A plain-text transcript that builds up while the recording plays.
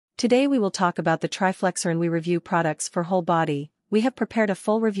Today we will talk about the TriFlexarin We review products for whole body. We have prepared a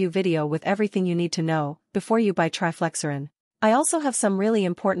full review video with everything you need to know before you buy TriFlexarin. I also have some really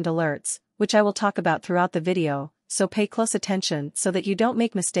important alerts, which I will talk about throughout the video, so pay close attention so that you don't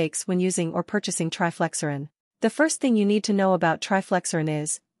make mistakes when using or purchasing TriFlexarin. The first thing you need to know about TriFlexarin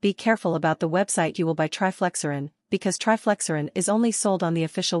is, be careful about the website you will buy TriFlexarin, because TriFlexarin is only sold on the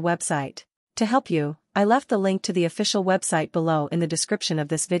official website. To help you, I left the link to the official website below in the description of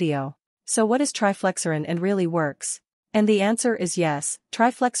this video. So what is TriFlexarin and really works? And the answer is yes,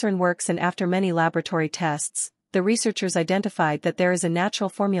 TriFlexarin works, and after many laboratory tests, the researchers identified that there is a natural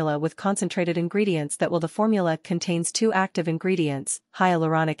formula with concentrated ingredients that the formula contains two active ingredients,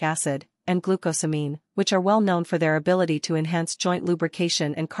 hyaluronic acid and glucosamine, which are well known for their ability to enhance joint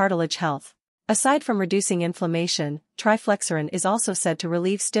lubrication and cartilage health. Aside from reducing inflammation, TriFlexarin is also said to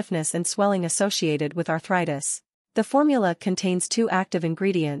relieve stiffness and swelling associated with arthritis. The formula contains two active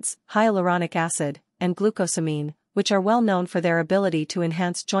ingredients, hyaluronic acid and glucosamine, which are well known for their ability to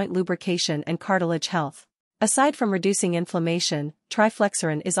enhance joint lubrication and cartilage health. Aside from reducing inflammation,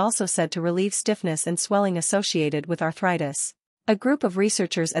 TriFlexarin is also said to relieve stiffness and swelling associated with arthritis. A group of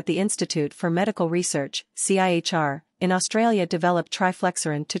researchers at the Institute for Medical Research, CIHR, in Australia developed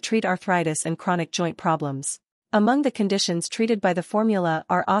TriFlexarin to treat arthritis and chronic joint problems. Among the conditions treated by the formula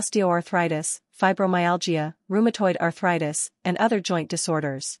are osteoarthritis, fibromyalgia, rheumatoid arthritis, and other joint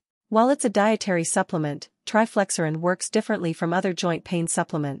disorders. While it's a dietary supplement, TriFlexarin works differently from other joint pain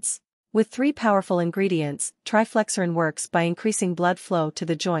supplements. With three powerful ingredients, TriFlexarin works by increasing blood flow to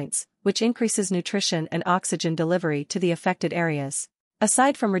the joints, which increases nutrition and oxygen delivery to the affected areas.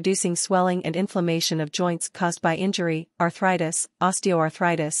 Aside from reducing swelling and inflammation of joints caused by injury, arthritis,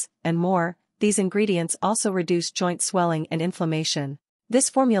 osteoarthritis, and more, these ingredients also reduce joint swelling and inflammation. This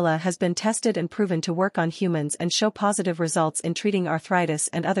formula has been tested and proven to work on humans and show positive results in treating arthritis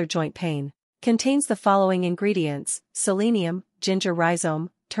and other joint pain. Contains the following ingredients: selenium, ginger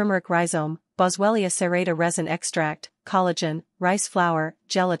rhizome, turmeric rhizome, boswellia serrata resin extract, collagen, rice flour,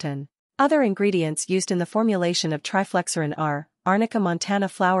 gelatin. Other ingredients used in the formulation of TriFlexarin are Arnica montana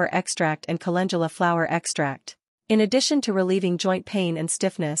flower extract and calendula flower extract. In addition to relieving joint pain and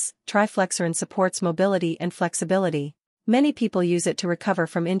stiffness, TriFlexarin supports mobility and flexibility. Many people use it to recover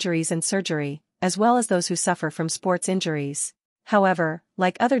from injuries and surgery, as well as those who suffer from sports injuries. However,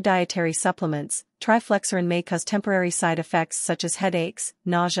 like other dietary supplements, TriFlexarin may cause temporary side effects such as headaches,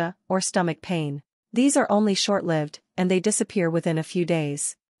 nausea, or stomach pain. These are only short-lived, and they disappear within a few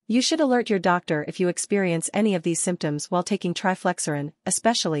days. You should alert your doctor if you experience any of these symptoms while taking TriFlexarin,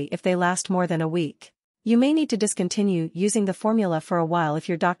 especially if they last more than a week. You may need to discontinue using the formula for a while if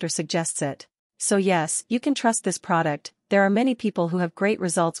your doctor suggests it. So yes, you can trust this product. There are many people who have great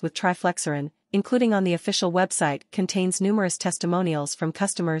results with TriFlexarin, including on the official website, contains numerous testimonials from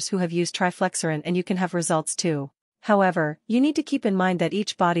customers who have used TriFlexarin, and you can have results too. However, you need to keep in mind that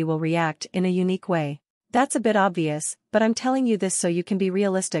each body will react in a unique way. That's a bit obvious, but I'm telling you this so you can be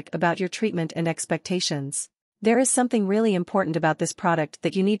realistic about your treatment and expectations. There is something really important about this product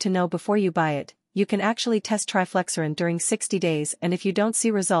that you need to know before you buy it. You can actually test TriFlexarin during 60 days, and if you don't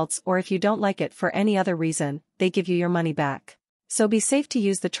see results or if you don't like it for any other reason, they give you your money back. So be safe to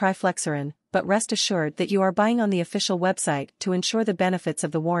use the TriFlexarin, but rest assured that you are buying on the official website to ensure the benefits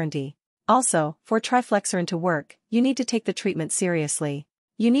of the warranty. Also, for TriFlexarin to work, you need to take the treatment seriously.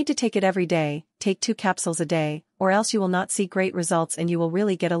 You need to take it every day, take 2 capsules a day, or else you will not see great results and you will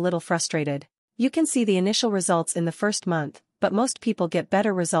really get a little frustrated. You can see the initial results in the first month, but most people get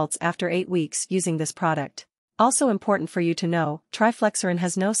better results after 8 weeks using this product. Also important for you to know, TriFlexarin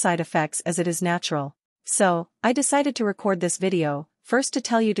has no side effects as it is natural. So, I decided to record this video, first to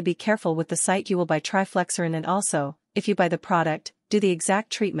tell you to be careful with the site you will buy TriFlexarin, and also, if you buy the product, do the exact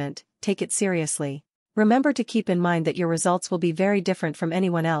treatment, take it seriously. Remember to keep in mind that your results will be very different from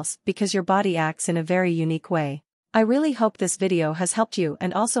anyone else because your body acts in a very unique way. I really hope this video has helped you,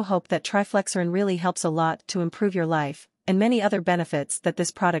 and also hope that TriFlexarin really helps a lot to improve your life, and many other benefits that this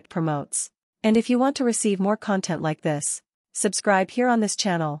product promotes. And if you want to receive more content like this, subscribe here on this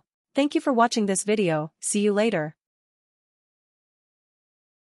channel. Thank you for watching this video. See you later.